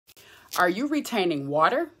Are you retaining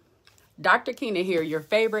water? Dr. Kina here, your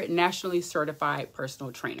favorite nationally certified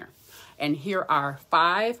personal trainer. And here are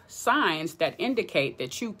 5 signs that indicate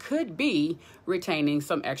that you could be retaining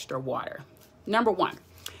some extra water. Number 1,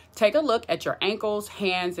 take a look at your ankles,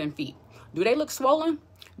 hands, and feet. Do they look swollen?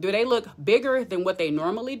 Do they look bigger than what they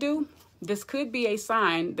normally do? This could be a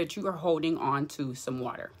sign that you are holding on to some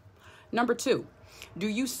water. Number 2, do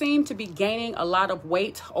you seem to be gaining a lot of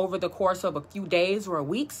weight over the course of a few days or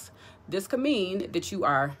weeks? This could mean that you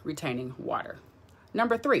are retaining water.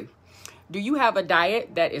 Number 3, do you have a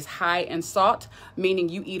diet that is high in salt, meaning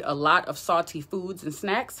you eat a lot of salty foods and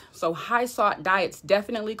snacks? So high salt diets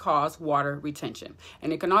definitely cause water retention,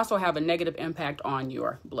 and it can also have a negative impact on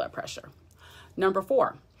your blood pressure. Number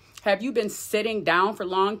 4, have you been sitting down for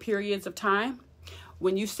long periods of time?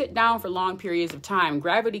 When you sit down for long periods of time,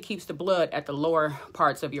 gravity keeps the blood at the lower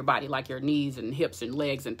parts of your body, like your knees and hips and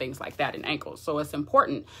legs and things like that, and ankles. So it's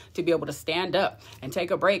important to be able to stand up and take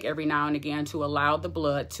a break every now and again to allow the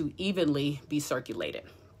blood to evenly be circulated.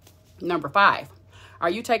 Number 5, are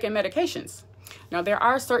you taking medications? Now, there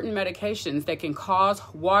are certain medications that can cause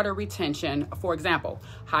water retention. For example,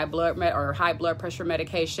 high blood pressure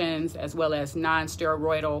medications, as well as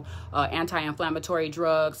non-steroidal anti-inflammatory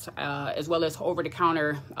drugs, as well as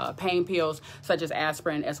over-the-counter pain pills such as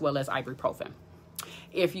aspirin, as well as ibuprofen.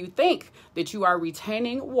 If you think that you are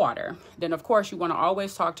retaining water, then of course you want to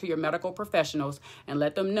always talk to your medical professionals and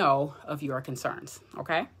let them know of your concerns,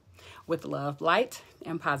 okay? With love, light,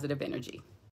 and positive energy.